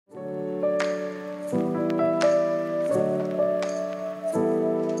So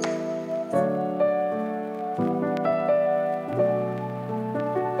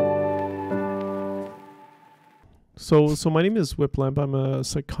my name is Wiplove. I'm a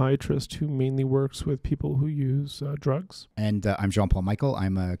psychiatrist who mainly works with people who use drugs. And I'm Jean-Paul Michael.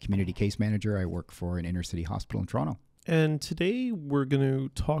 I'm a community case manager. I work for an inner city hospital in Toronto. And today we're going to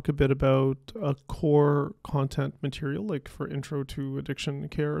talk a bit about a core content material, like for intro to addiction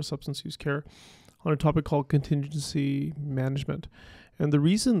care or substance use care, on a topic called contingency management. And the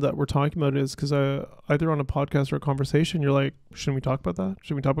reason that we're talking about it is because either on a podcast or a conversation, you're like, shouldn't we talk about that?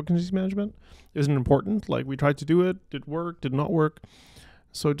 Should we talk about contingency management? Isn't it important? Like, we tried to do it. Did it work? Did it not work?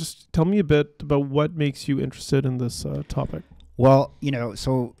 So just tell me a bit about what makes you interested in this topic. Well,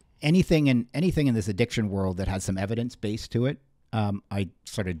 so anything in this addiction world that has some evidence base to it, I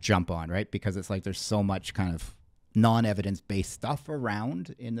sort of jump on, right? Because it's like there's so much kind of non-evidence-based stuff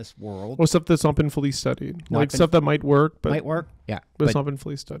around in this world. Or stuff that's not been fully studied. Stuff that might work, but yeah. But it's not been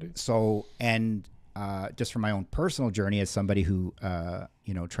fully studied. So, and just from my own personal journey as somebody who,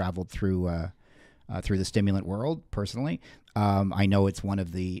 traveled through the stimulant world personally, I know it's one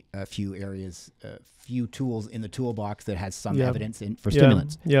of the few tools in the toolbox that has some evidence for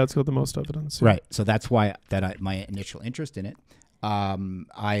stimulants. Yeah, it's got the most evidence. Yeah. Right. So that's why my initial interest in it.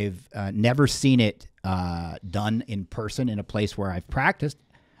 I've never seen it done in person in a place where I've practiced,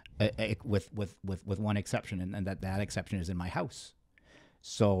 with one exception, and that exception is in my house.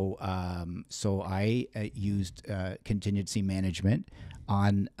 So I used contingency management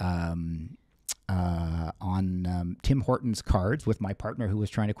on Tim Hortons cards with my partner who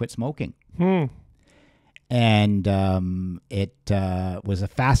was trying to quit smoking. And it was a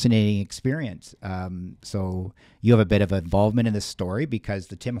fascinating experience. So you have a bit of involvement in this story because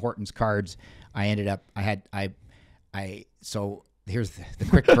the Tim Hortons cards, so here's the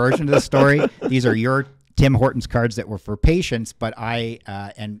quick version of the story. These are your Tim Hortons cards that were for patients, but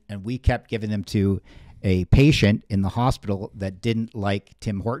and we kept giving them to a patient in the hospital that didn't like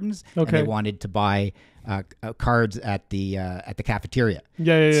Tim Hortons, and they wanted to buy cards at the cafeteria.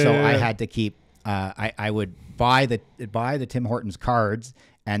 So I had to keep. I would buy the Tim Hortons cards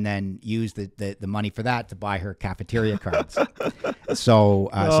and then use the money for that to buy her cafeteria cards. So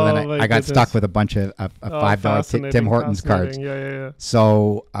then I got stuck with a bunch of $5 Tim Hortons cards.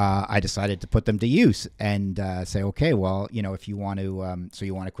 So I decided to put them to use and say, okay, well, if you want to, so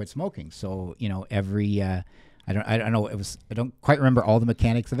you want to quit smoking. So every I don't know, I don't quite remember all the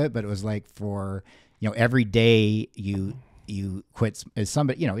mechanics of it, but it was like for every day you quit as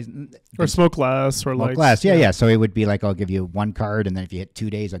somebody, or smoke less, or smoke less. Yeah. So it would be like, I'll give you one card, and then if you hit 2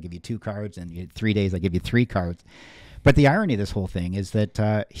 days, I'll give you 2 cards, and you hit 3 days, I'll give you 3 cards. But the irony of this whole thing is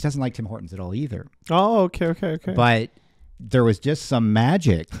that he doesn't like Tim Hortons at all either. Oh, okay. But there was just some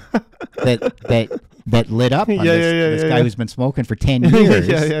magic that lit up on this guy who's been smoking for 10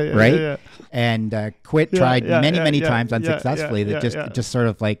 years, right? And tried many times unsuccessfully. Just sort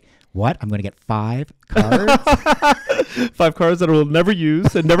of like, what? I'm going to get 5 cards? 5 cards that I will never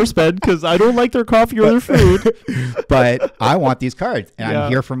use and never spend because I don't like their coffee or their food. But I want these cards, and I'm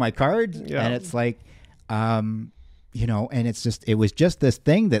here for my cards. And it's like, and it was just this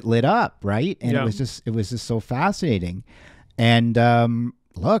thing that lit up, right? And it was just so fascinating. And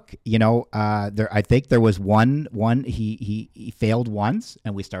look, I think there was one he failed once,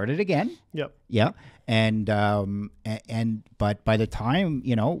 and we started again. Yeah. But by the time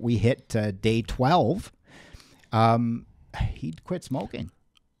we hit day 12, he'd quit smoking.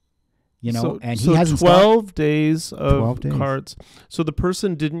 And he hasn't 12 stopped. days of cards. So the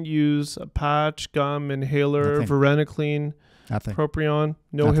person didn't use a patch, gum, inhaler, varenicline, propion,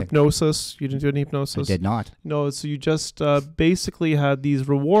 hypnosis. You didn't do any hypnosis. I did not. No, so you just basically had these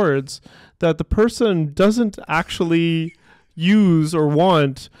rewards that the person doesn't actually use or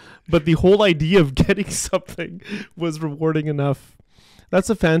want, but the whole idea of getting something was rewarding enough. That's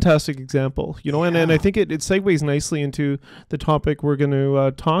a fantastic example, and I think it segues nicely into the topic we're going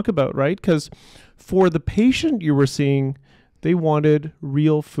to talk about, right? Because for the patient you were seeing, they wanted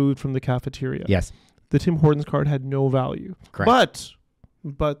real food from the cafeteria. Yes. The Tim Hortons card had no value. Correct.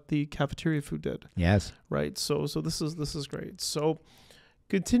 But the cafeteria food did. Yes. Right. So this is great. So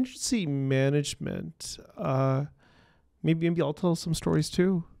contingency management, maybe I'll tell some stories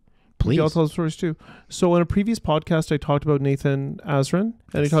too. Please. I'll tell stories too. So in a previous podcast, I talked about Nathan Azrin,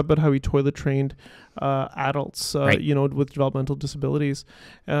 and I talked about how he toilet trained adults, Right. with developmental disabilities.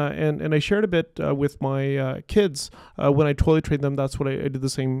 And I shared a bit with my kids when I toilet trained them. That's what I did the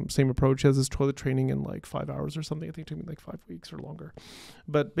same approach as this toilet training in like 5 hours or something. I think it took me like 5 weeks or longer.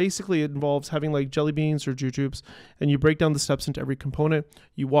 But basically it involves having like jelly beans or jujubes, and you break down the steps into every component.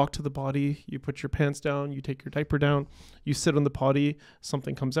 You walk to the potty, you put your pants down, you take your diaper down, you sit on the potty,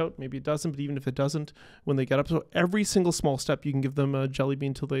 something comes out, maybe it doesn't, but even if it doesn't, when they get up, so every single small step, you can give them a jelly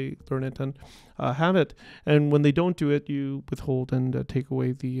bean till they learn it and have it. And when they don't do it, you withhold and take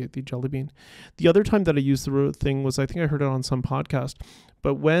away the jelly bean. The other time that I used the thing was, I think I heard it on some podcast,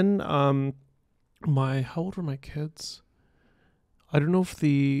 but when how old were my kids? I don't know if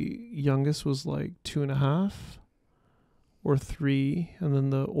the youngest was like 2.5 or 3, and then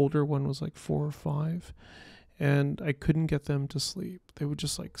the older one was like 4 or 5. And I couldn't get them to sleep. They would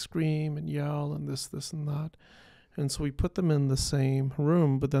just like scream and yell and this and that. And so we put them in the same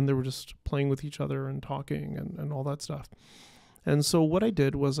room, but then they were just playing with each other and talking and all that stuff. And so what I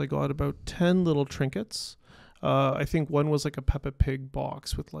did was I got about 10 little trinkets. I think one was like a Peppa Pig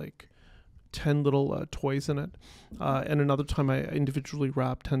box with like 10 little toys in it. And another time I individually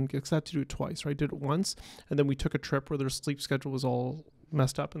wrapped 10, because I had to do it twice, right? I did it once, and then we took a trip where their sleep schedule was all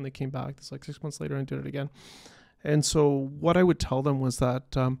messed up, and they came back. It's like 6 months later and did it again. And so what I would tell them was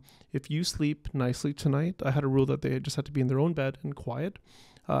that if you sleep nicely tonight, I had a rule that they just had to be in their own bed and quiet.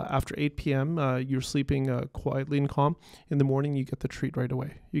 After 8 p.m., you're sleeping quietly and calm. In the morning, you get the treat right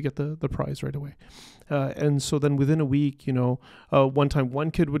away. You get the prize right away. And so then within a week, one time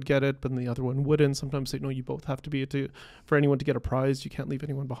one kid would get it, but the other one wouldn't. Sometimes they know you both have to be for anyone to get a prize. You can't leave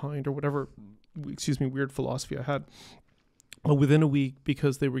anyone behind, or whatever, weird philosophy I had. Within a week,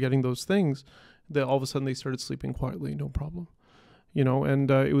 because they were getting those things, that all of a sudden they started sleeping quietly, no problem. And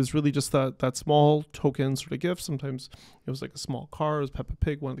it was really just that small token sort of gift. Sometimes it was like a small car. It was Peppa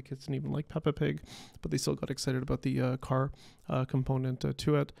Pig. One of the kids didn't even like Peppa Pig, but they still got excited about the car component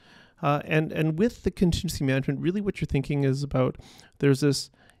to it. And with the contingency management, really what you're thinking is about, there's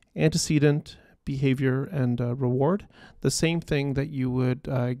this antecedent, behavior, and reward. The same thing that you would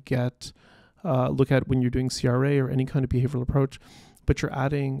look at when you're doing CRA or any kind of behavioral approach, but you're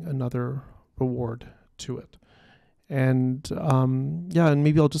adding another reward to it. And and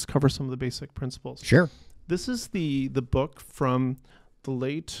maybe I'll just cover some of the basic principles. Sure. This is the book from the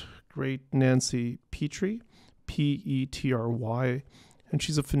late, great Nancy Petry, Petry, and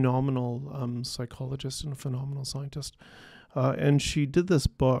she's a phenomenal psychologist and a phenomenal scientist. And she did this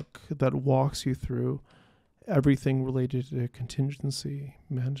book that walks you through everything related to contingency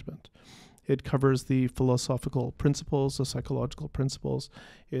management. It covers the philosophical principles, the psychological principles.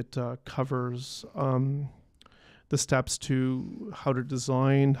 It covers the steps to how to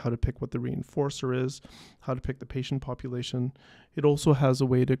design, how to pick what the reinforcer is, how to pick the patient population. It also has a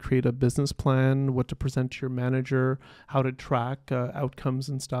way to create a business plan, what to present to your manager, how to track outcomes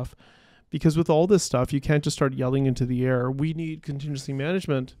and stuff. Because with all this stuff, you can't just start yelling into the air, we need contingency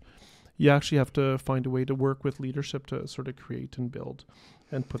management. You actually have to find a way to work with leadership to sort of create and build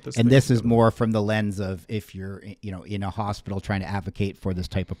and put this. And this together is more from the lens of, if you're, in a hospital trying to advocate for this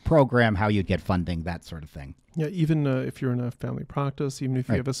type of program, how you'd get funding, that sort of thing. Yeah, even if you're in a family practice, even if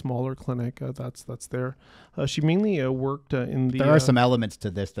you have a smaller clinic, that's there. She mainly worked in the. There are some elements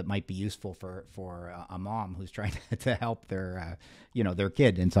to this that might be useful for a mom who's trying to help their their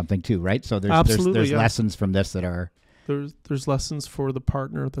kid in something too, right? So there's lessons from this that are. There's lessons for the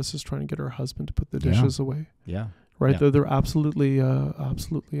partner that's just trying to get her husband to put the dishes away. Yeah. Right. Yeah. There absolutely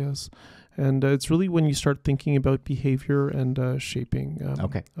is. And it's really when you start thinking about behavior and shaping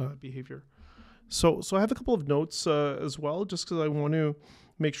behavior. So I have a couple of notes as well, just because I want to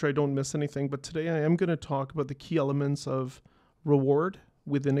make sure I don't miss anything. But today I am going to talk about the key elements of reward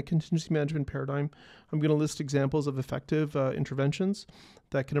within a contingency management paradigm. I'm going to list examples of effective interventions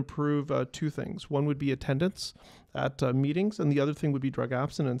that can improve two things. One would be attendance at meetings, and the other thing would be drug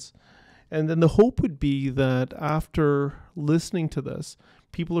abstinence. And then the hope would be that after listening to this,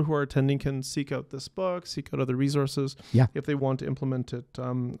 people who are attending can seek out this book, seek out other resources if they want to implement it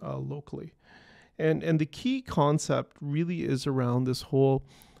locally. And the key concept really is around this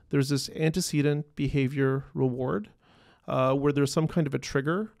there's this antecedent behavior reward where there's some kind of a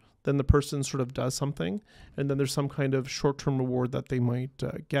trigger, then the person sort of does something, and then there's some kind of short-term reward that they might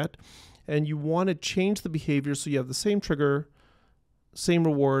get. And you want to change the behavior so you have the same trigger, same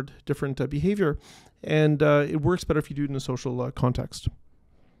reward, different behavior, and it works better if you do it in a social context.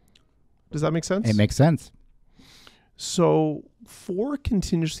 Does that make sense? It makes sense. So for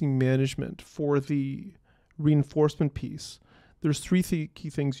contingency management, for the reinforcement piece, there's three key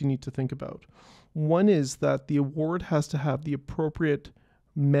things you need to think about. One is that the award has to have the appropriate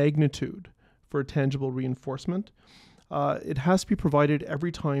magnitude for a tangible reinforcement. It has to be provided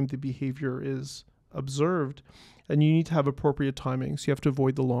every time the behavior is observed, and you need to have appropriate timing. So you have to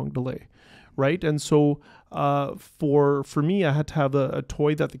avoid the long delay, right? And so for me, I had to have a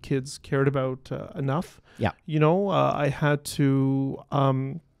toy that the kids cared about enough. Yeah. I had to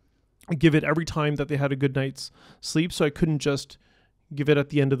give it every time that they had a good night's sleep. So I couldn't just give it at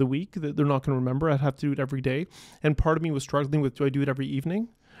the end of the week. They're not going to remember. I'd have to do it every day. And part of me was struggling with, do I do it every evening?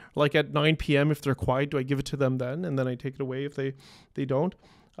 Like at 9 p.m. if they're quiet, do I give it to them then? And then I take it away if they don't.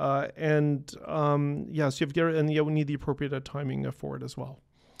 So you have to get it, and we need the appropriate timing for it as well.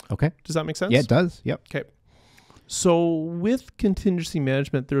 Okay. Does that make sense? Yeah, it does. Yep. Okay. So with contingency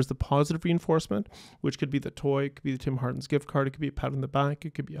management, there's the positive reinforcement, which could be the toy, it could be the Tim Hortons gift card, it could be a pat on the back,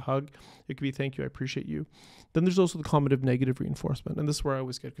 it could be a hug, it could be thank you, I appreciate you. Then there's also the commutative negative reinforcement, and this is where I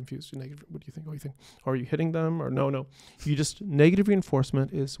always get confused. Negative, what do you think? What do you think? Are you hitting them or no? You just negative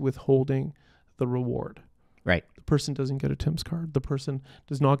reinforcement is withholding the reward. Right. The person doesn't get a Tim's card. The person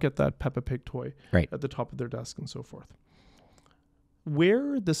does not get that Peppa Pig toy at the top of their desk and so forth.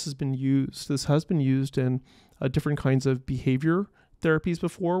 Where this has been used in different kinds of behavior therapies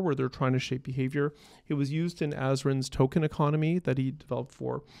before, where they're trying to shape behavior. It was used in Azrin's token economy that he developed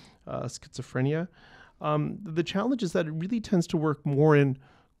for schizophrenia. The challenge is that it really tends to work more in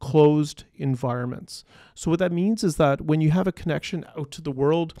closed environments. So what that means is that when you have a connection out to the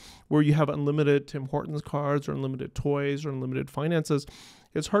world where you have unlimited Tim Hortons cards or unlimited toys or unlimited finances,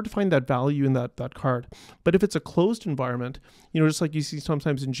 it's hard to find that value in that card. But if it's a closed environment, just like you see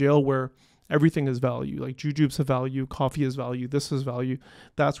sometimes in jail where everything has value, like jujubes have value, coffee has value, this has value,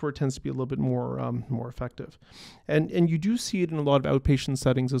 that's where it tends to be a little bit more effective. And you do see it in a lot of outpatient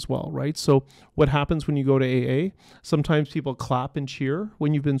settings as well, right? So what happens when you go to AA? Sometimes people clap and cheer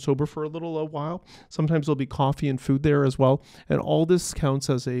when you've been sober for a while. Sometimes there'll be coffee and food there as well. And all this counts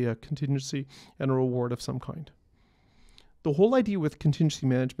as a contingency and a reward of some kind. The whole idea with contingency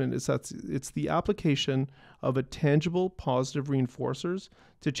management is that it's the application of a tangible positive reinforcers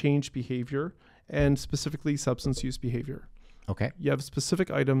to change behavior, and specifically substance use behavior. Okay. You have specific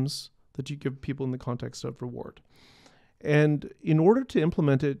items that you give people in the context of reward. And in order to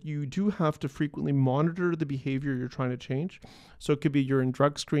implement it, you do have to frequently monitor the behavior you're trying to change. So it could be urine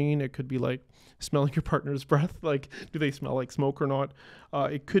drug screen. It could be like smelling your partner's breath. Like, do they smell like smoke or not?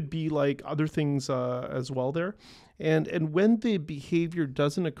 It could be like other things as well there. And when the behavior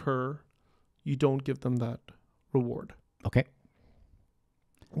doesn't occur, you don't give them that reward. Okay.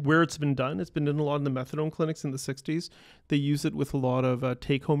 Where it's been done a lot in the methadone clinics in the 60s. They use it with a lot of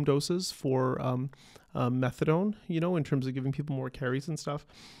take-home doses for methadone, in terms of giving people more carries and stuff.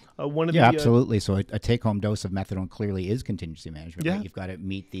 Absolutely. So a take-home dose of methadone clearly is contingency management. Yeah. Right? You've got to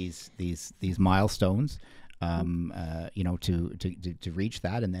meet these milestones, to reach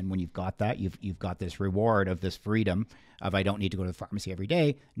that, and then when you've got that, you've got this reward of this freedom of, I don't need to go to the pharmacy every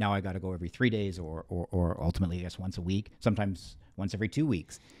day. Now I got to go every 3 days, or ultimately, I guess, once a week. Sometimes once every 2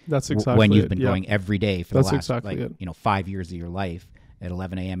 weeks. That's exactly when you've been going every day for the last 5 years of your life. At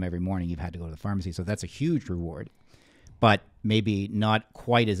 11 a.m. every morning, you've had to go to the pharmacy. So that's a huge reward, but maybe not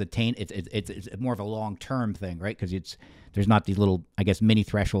quite as attained. It's more of a long-term thing, right? Because there's not these little, I guess, mini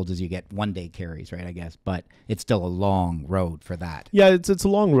thresholds as you get 1 day carries, right? I guess, but it's still a long road for that. Yeah, it's a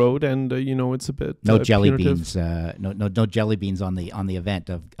long road, and it's a bit no jelly punitive. beans, no jelly beans on the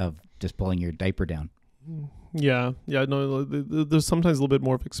event of just pulling your diaper down. Yeah. No, there's sometimes a little bit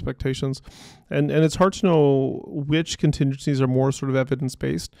more of expectations, and it's hard to know which contingencies are more sort of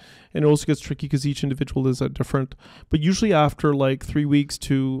evidence-based, and it also gets tricky because each individual is different. But usually after like 3 weeks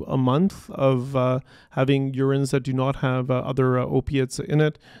to a month of having urines that do not have other opiates in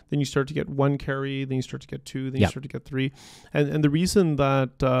it, then you start to get 1 carry, then you start to get 2, then you start to get 3. And the reason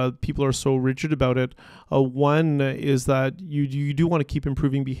that people are so rigid about it, one is that you do want to keep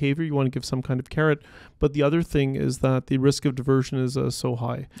improving behavior, you want to give some kind of carrot, but the other thing is that the risk of diversion is so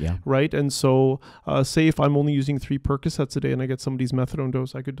high, right? And so say if I'm only using 3 Percocets a day and I get somebody's methadone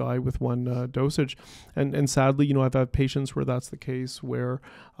dose, I could die with 1 dosage. And sadly, I've had patients where that's the case, where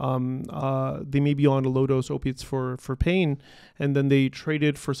they may be on a low dose opiates for pain, and then they trade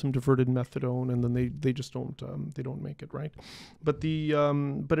it for some diverted methadone, and then they just don't make it, right? But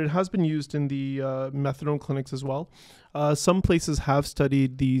it has been used in the methadone clinics as well. Some places have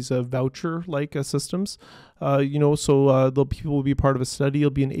studied these voucher-like systems. So the people will be part of a study. It'll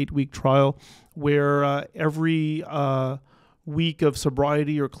be an 8-week trial where every week of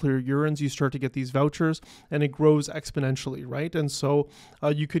sobriety or clear urines, you start to get these vouchers, and it grows exponentially, right? And so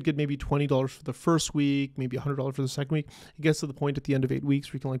you could get maybe $20 for the first week, maybe $100 for the second week. It gets to the point at the end of 8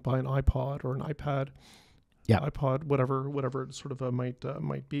 weeks where you can buy an iPod or an iPad, iPod, whatever it sort of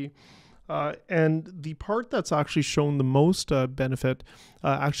might be. And the part that's actually shown the most benefit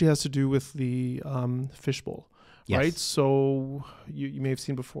actually has to do with the fishbowl, right? So you may have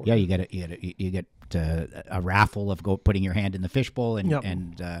seen before. Yeah, you get a raffle of putting your hand in the fishbowl,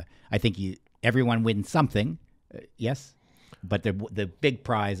 and I think everyone wins something. Yes. But the big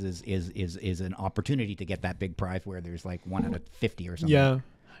prize is an opportunity to get that big prize where there's like 1 out of 50 or something.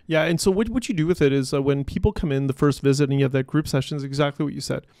 Yeah. And so what you do with it is when people come in the first visit and you have that group session, is exactly what you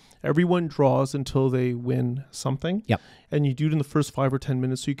said. Everyone draws until they win something. Yep. And you do it in the first 5 or 10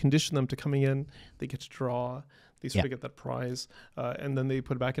 minutes. So you condition them to coming in, they get to draw, they sort of get that prize, and then they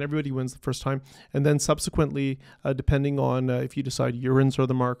put it back, and everybody wins the first time. And then subsequently, depending on if you decide urines are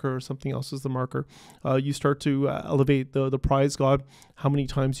the marker or something else is the marker, you start to elevate the prize god, how many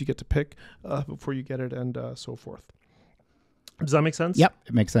times you get to pick before you get it, and so forth. Does that make sense? Yep,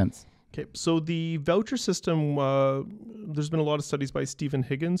 it makes sense. Okay, so the voucher system, there's been a lot of studies by Stephen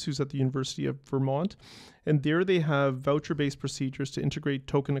Higgins, who's at the University of Vermont, and there they have voucher-based procedures to integrate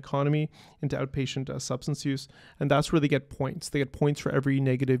token economy into outpatient substance use, and that's where they get points. They get points for every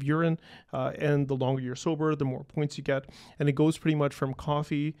negative urine, and the longer you're sober, the more points you get, and it goes pretty much from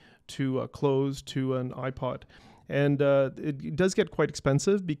coffee to clothes to an iPod. And it does get quite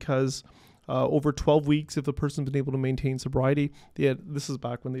expensive because over 12 weeks, if the person's been able to maintain sobriety, this is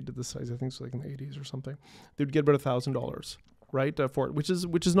back when they did this, I think it's like in the 80s or something, they'd get about $1,000, right, for it, which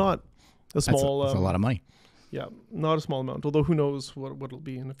is not a small. That's a lot of money. Yeah, not a small amount. Although who knows what it'll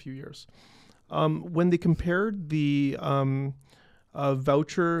be in a few years. When they compared the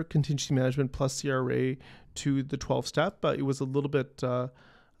voucher contingency management plus CRA to the 12-step, it was a little bit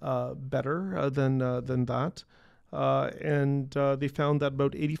better than that. And they found that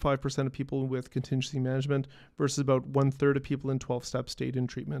about 85% of people with contingency management versus about 1/3 of people in 12-step stayed in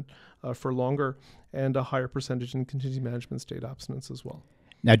treatment for longer, and a higher percentage in contingency management stayed abstinence as well.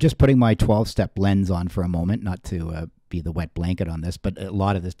 Now, just putting my 12-step lens on for a moment, not to be the wet blanket on this, but a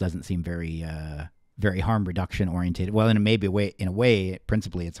lot of this doesn't seem very harm reduction oriented. Well, in a way,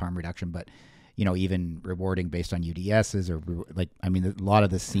 principally it's harm reduction, but even rewarding based on UDSs a lot of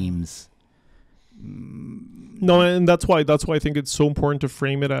this seems. No, and that's why I think it's so important to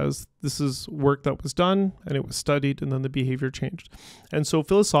frame it as this is work that was done and it was studied and then the behavior changed. And so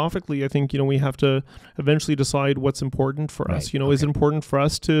philosophically, I think, we have to eventually decide what's important for us. Is it important for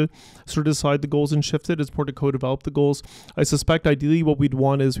us to sort of decide the goals and shift it? It's important to co-develop the goals. I suspect ideally what we'd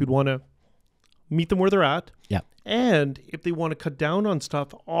want to meet them where they're at. Yeah. And if they want to cut down on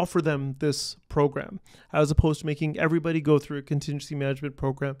stuff, offer them this program, as opposed to making everybody go through a contingency management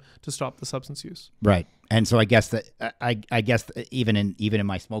program to stop the substance use. Right. And so I guess that even in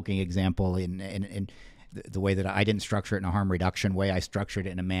my smoking example, in the way that I didn't structure it in a harm reduction way, I structured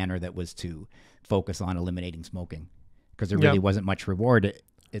it in a manner that was to focus on eliminating smoking, because there really wasn't much reward.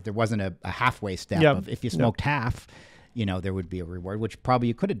 There wasn't a halfway step of if you smoked half. There would be a reward, which probably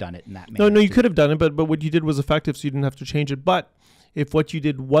you could have done it in that manner. No, you could have done it, but what you did was effective, so you didn't have to change it. But if what you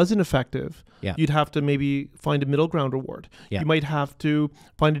did wasn't effective, you'd have to maybe find a middle ground reward. You might have to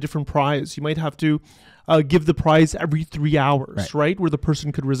find a different prize. You might have to give the prize every 3 hours, right? Where the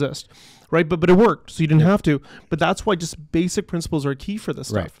person could resist, right? But it worked, so you didn't have to. But that's why just basic principles are key for this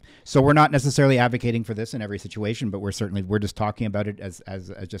stuff. So we're not necessarily advocating for this in every situation, but we're just talking about it as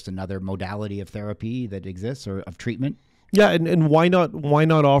just another modality of therapy that exists, or of treatment. Yeah, and why not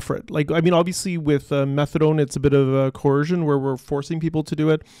offer it? Obviously with methadone, it's a bit of a coercion where we're forcing people to do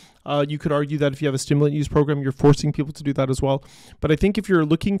it. You could argue that if you have a stimulant use program, you're forcing people to do that as well. But I think if you're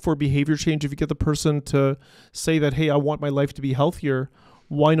looking for behavior change, if you get the person to say that, hey, I want my life to be healthier,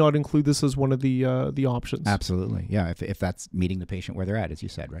 why not include this as one of the options? Absolutely. Yeah, if that's meeting the patient where they're at, as you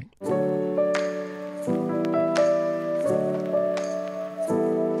said, right?